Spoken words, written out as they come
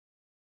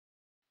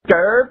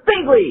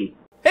Girbeagly!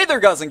 Hey there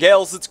guys and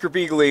gals, it's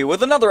Girbeagly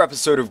with another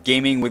episode of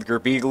Gaming with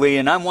Girbeagly,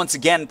 and I'm once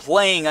again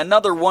playing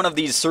another one of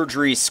these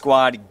Surgery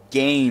Squad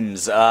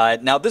games.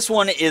 Now this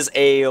one is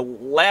a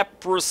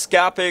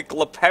laparoscopic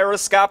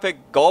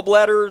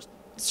gallbladder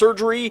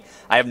surgery.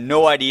 I have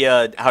no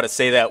idea how to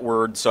say that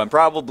word, so I'm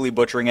probably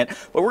butchering it,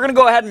 but we're going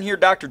to go ahead and hear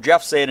Dr.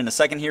 Jeff say it in a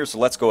second here, so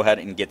let's go ahead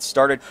and get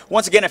started.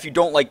 Once again, if you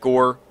don't like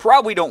gore,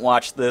 probably don't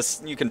watch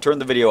this. You can turn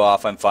the video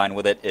off, I'm fine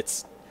with it.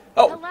 It's...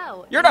 Oh,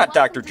 hello, you're not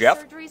Dr. Jeff.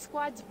 Surgery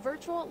Squad's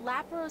virtual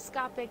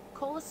laparoscopic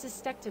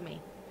cholecystectomy.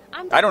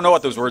 I don't know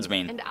what those words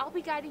mean. And I'll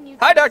be guiding you.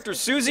 Hi, Dr.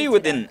 Suzi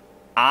with an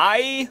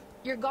I.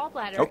 Your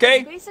gallbladder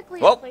okay. is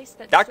basically well, a place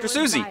that Dr.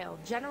 stores Suzi. bile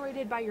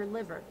generated by your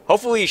liver.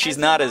 Hopefully she's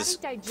not as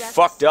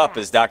fucked up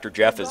as Dr.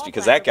 Jeff is,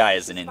 because that guy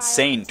is an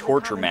insane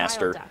torture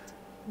master.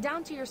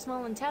 Down to your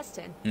small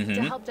intestine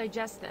to help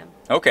digest them.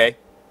 Okay.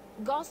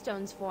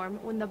 Gallstones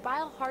form when the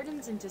bile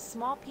hardens into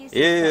small pieces.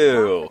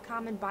 Ew. That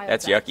common bile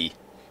that's duct. yucky.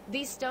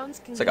 These stones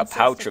can it's like a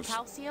pouch of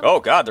oh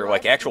god, they're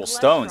like actual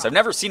stones. I've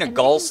never seen a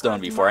gallstone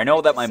before. I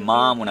know that my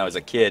mom, when I was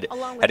a kid,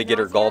 had to get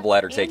her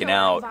gallbladder taken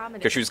out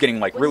because she was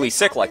getting like really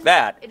sick like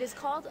that. It is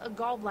called a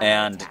gallbladder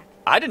and attack.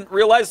 I didn't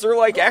realize they're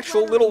like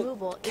actual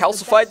little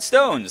calcified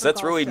stones.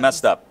 That's really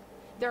messed up.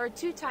 There are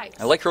two types.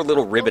 I like her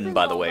little ribbon,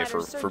 by the way,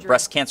 for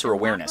breast cancer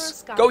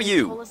awareness. Go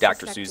you,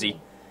 Dr. Suzi.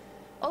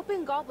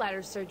 Open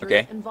gallbladder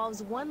surgery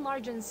involves one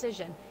large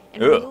incision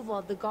and Ugh. removal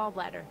of the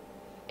gallbladder.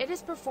 It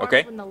is performed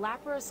when the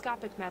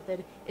laparoscopic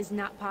method is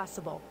not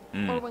possible,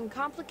 or when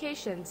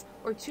complications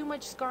or too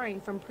much scarring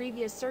from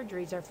previous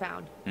surgeries are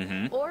found,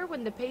 or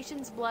when the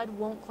patient's blood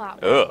won't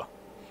clot. Ugh.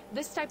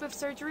 This type of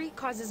surgery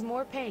causes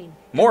more pain.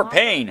 More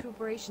pain?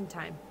 Recuperation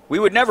time. We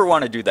would never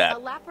want to do that. A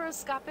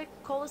laparoscopic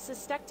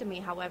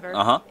cholecystectomy,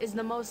 however, is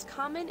the most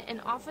common and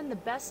often the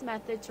best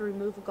method to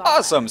remove a gallbladder.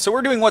 Awesome. So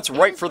we're doing what's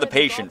right for the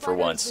patient for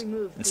once,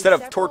 instead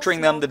of torturing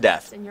them to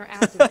death. In your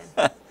abdomen.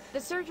 The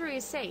surgery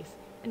is safe,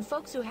 and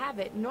folks who have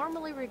it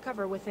normally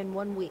recover within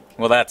 1 week.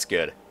 Well, that's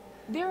good.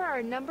 There are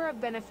a number of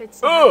benefits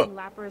to having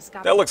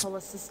laparoscopic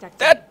cholecystectomy.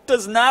 That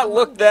does not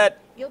look that...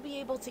 You'll be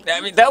able to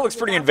I mean, that looks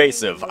pretty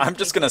invasive. I'm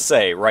just going to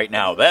say right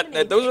now.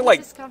 Those are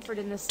like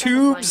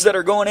tubes that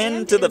are going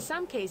into the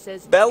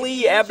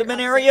belly, abdomen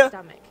area.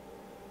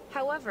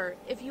 However,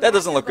 if you that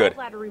doesn't look good.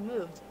 Gallbladder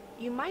removed,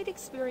 you might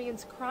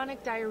experience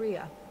chronic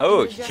diarrhea.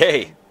 Oh,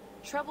 yay.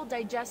 Trouble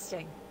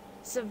digesting,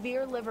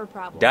 severe liver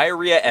problems.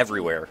 Diarrhea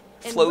everywhere.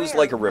 Flows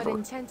like a river. But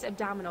intense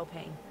abdominal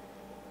pain.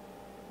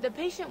 The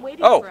patient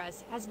waiting for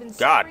us has been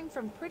suffering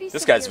from pretty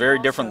this guy's very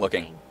severe different gallstone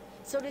looking. pain,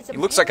 so it is he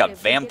looks like a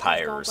imperative to get his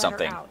vampire or gallbladder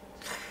something. out.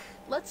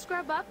 Let's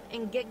scrub up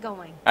and get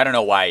going. I don't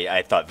know why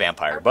I thought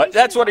vampire, but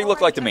that's what he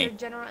looked like to me.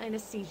 General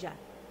anesthesia.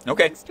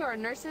 Okay. Thanks to our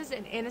nurses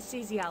and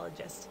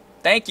anesthesiologists.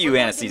 Thank you,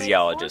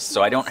 anesthesiologist,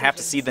 so I don't have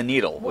to see the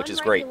needle, which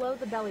is great. One right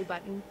below the belly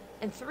button,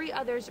 and 3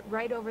 others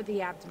right over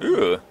the abdomen.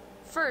 Ooh.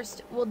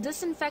 First, we'll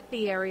disinfect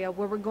the area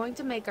where we're going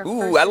to make our first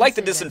Ooh, I like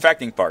the incision.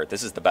 disinfecting part.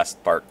 This is the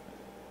best part.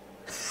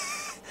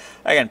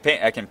 I can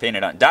paint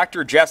it on.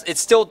 Dr. Jeff's... It's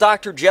still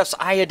Dr. Jeff's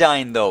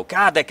iodine, though.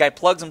 God, that guy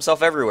plugs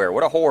himself everywhere.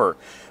 What a horror.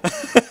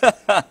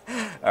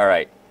 All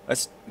right.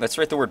 Let's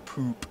write the word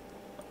poop.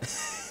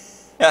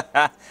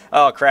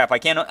 Oh, crap. I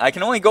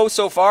can only go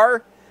so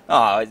far?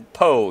 Oh,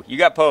 Poe. You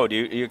got Poe,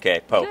 dude. Okay,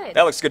 Poe. Good.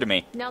 That looks good to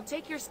me. Now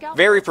take your scalpel.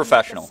 Very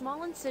professional. A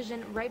small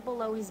incision right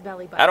below his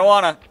belly button. I don't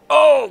want to...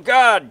 Oh,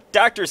 God.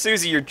 Dr.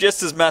 Suzi, you're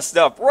just as messed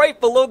up. Right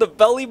below the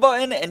belly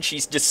button, and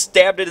she's just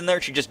stabbed it in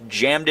there. She just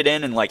jammed it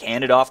in and, like,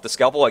 handed off the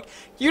scalpel. Like,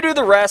 you do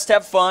the rest.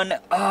 Have fun.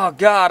 Oh,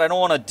 God. I don't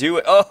want to do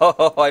it.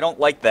 Oh, I don't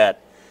like that.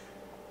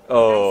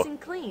 Oh. Nice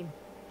and clean.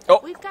 Oh.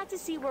 We've got to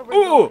see where we're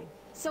going.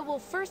 So we'll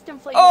first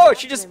inflate your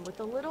abdomen with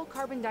a little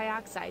carbon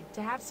dioxide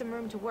to have some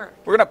room to work.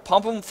 We're going to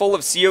pump him full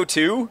of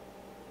CO2?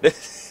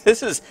 This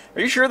is...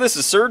 Are you sure this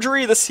is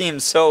surgery? This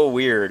seems so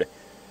weird.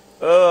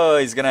 Oh,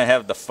 he's going to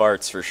have the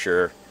farts for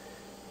sure.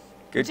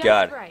 Good Just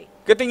God. Right.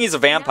 Good thing he's a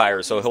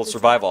vampire, so he'll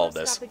survive all of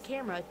this.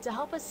 Camera to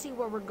help us see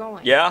where we're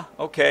going. Yeah?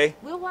 Okay.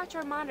 We'll watch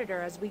our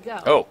monitor as we go.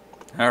 Oh.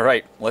 All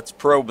right. Let's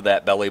probe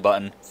that belly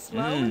button.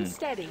 Slow and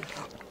steady.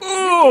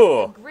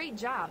 Ooh! Great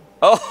job.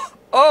 Oh!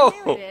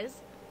 Oh! There it is.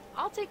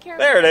 I'll take care of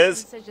there it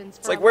is.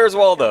 It's like Where's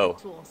Waldo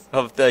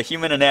of the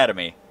human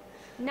anatomy.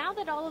 Now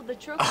that all of the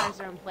trocars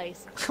are in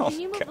place, can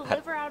you move the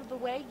liver out of the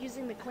way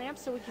using the clamp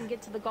so we can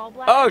get to the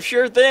gallbladder? Oh,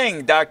 sure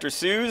thing, Dr.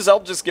 Suze. I'll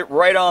just get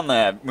right on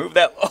that. Move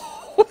that.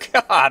 Oh,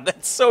 God,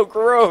 that's so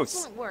gross.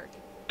 This won't work.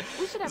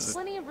 We should have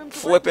plenty of room to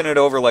flipping it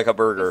over like a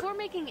burger. Before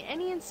making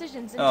any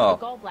incisions into the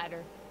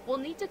gallbladder, we'll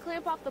need to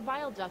clamp off the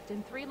bile duct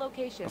in 3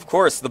 locations. Of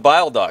course, the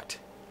bile duct.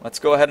 Let's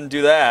go ahead and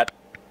do that.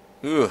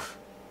 Ooh.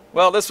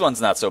 Well, this one's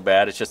not so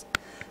bad. It's just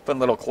putting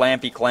little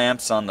clampy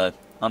clamps on the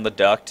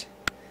duct,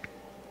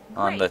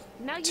 on the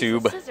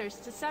tube. Use the scissors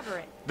to sever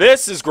it.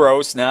 This is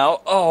gross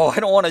now. Oh, I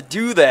don't want to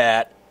do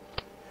that.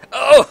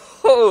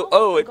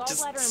 Oh, it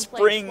just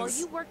springs. While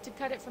you work to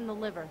cut it from the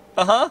liver.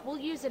 We'll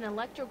use an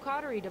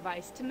electrocautery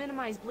device to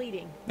minimize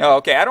bleeding. Oh,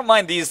 okay. I don't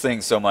mind these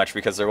things so much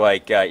because they're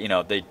like, you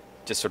know, they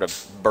just sort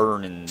of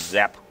burn and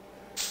zap.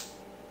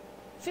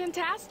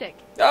 Fantastic.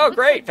 Oh, Looks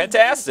great. like you've done this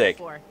Fantastic.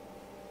 before.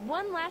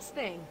 One last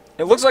thing.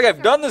 It looks like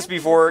I've done this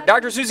before.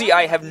 Dr. Suzi,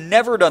 I have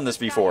never done this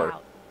before.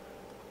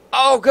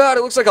 Oh, God,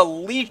 it looks like a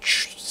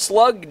leech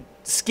slug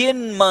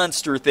skin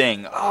monster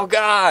thing. Oh,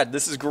 God,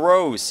 this is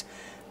gross.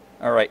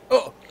 All right.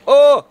 Oh,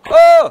 oh,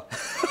 oh!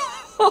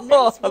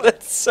 Oh,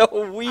 that's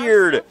so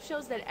weird. Our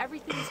shows that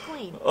everything's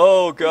clean.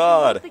 Oh,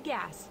 God. The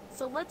gas.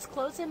 So let's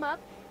close him up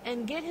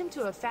and get him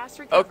to a fast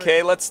recovery.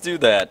 Okay, let's do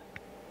that.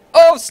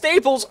 Oh,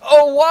 staples!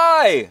 Oh,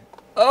 why?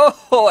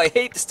 Oh, I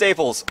hate the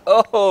staples.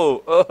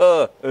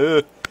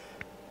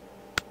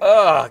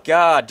 Oh,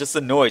 God, just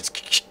the noise.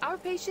 Our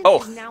patient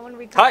is now in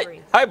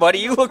recovery. Hi, buddy.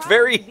 You look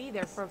very. Be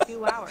there for a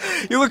few hours.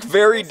 You look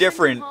very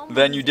different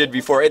than you did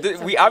before.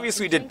 We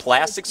obviously did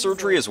plastic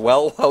surgery as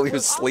well while he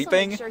was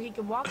sleeping. Make sure he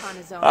can walk on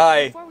his own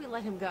Hi. before we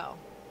let him go.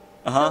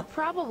 Uh-huh. He'll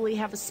probably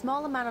have a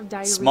small amount of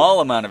diarrhea.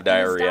 Small amount of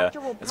diarrhea.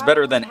 It's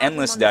better than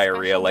endless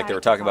diarrhea like they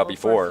were talking about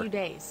before. For a few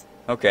days.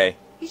 Okay.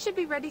 He should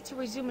be ready to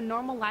resume a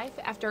normal life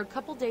after a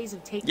couple days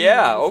of taking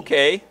Yeah,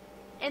 okay.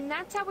 And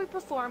that's how we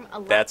perform a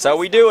That's how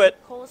we do it.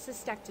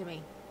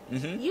 cholecystectomy.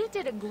 Mm-hmm. You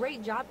did a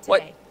great job today.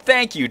 What?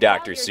 Thank you,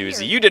 Dr.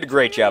 Suzi. You did a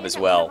great job as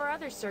well. Our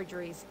other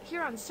surgeries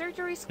here on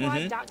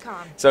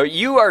surgerysquad.com. So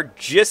you are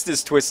just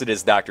as twisted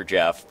as Dr.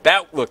 Jeff.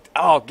 That looked,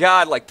 oh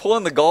God, like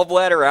pulling the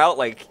gallbladder out,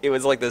 like it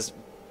was like this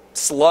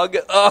slug.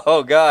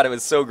 Oh God, it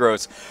was so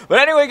gross. But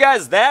anyway,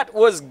 guys, that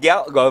was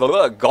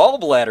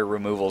gallbladder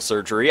removal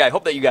surgery. I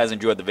hope that you guys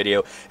enjoyed the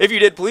video. If you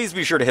did, please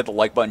be sure to hit the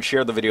like button,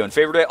 share the video, and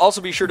favorite it. Also,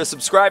 be sure to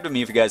subscribe to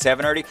me if you guys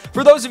haven't already.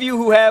 For those of you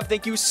who have,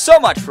 thank you so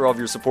much for all of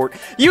your support.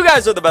 You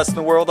guys are the best in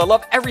the world. I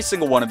love every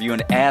single one of you,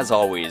 and as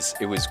always,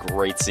 it was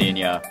great seeing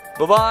ya.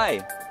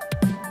 Bye-bye.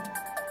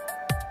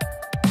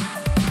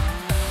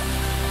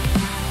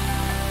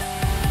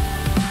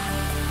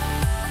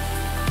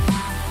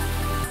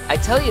 I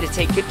tell you to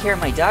take good care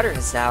of my daughter,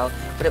 Hassao,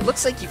 but it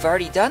looks like you've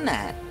already done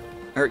that.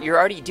 Or you're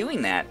already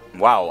doing that.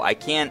 Wow, I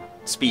can't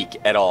speak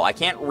at all. I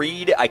can't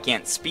read, I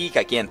can't speak,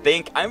 I can't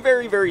think. I'm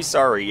very, very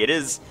sorry. It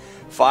is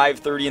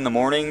 5:30 in the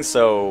morning,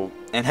 so,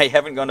 and I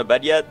haven't gone to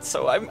bed yet,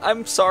 so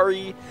I'm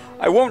sorry.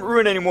 I won't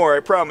ruin any more, I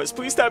promise.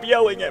 Please stop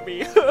yelling at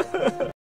me.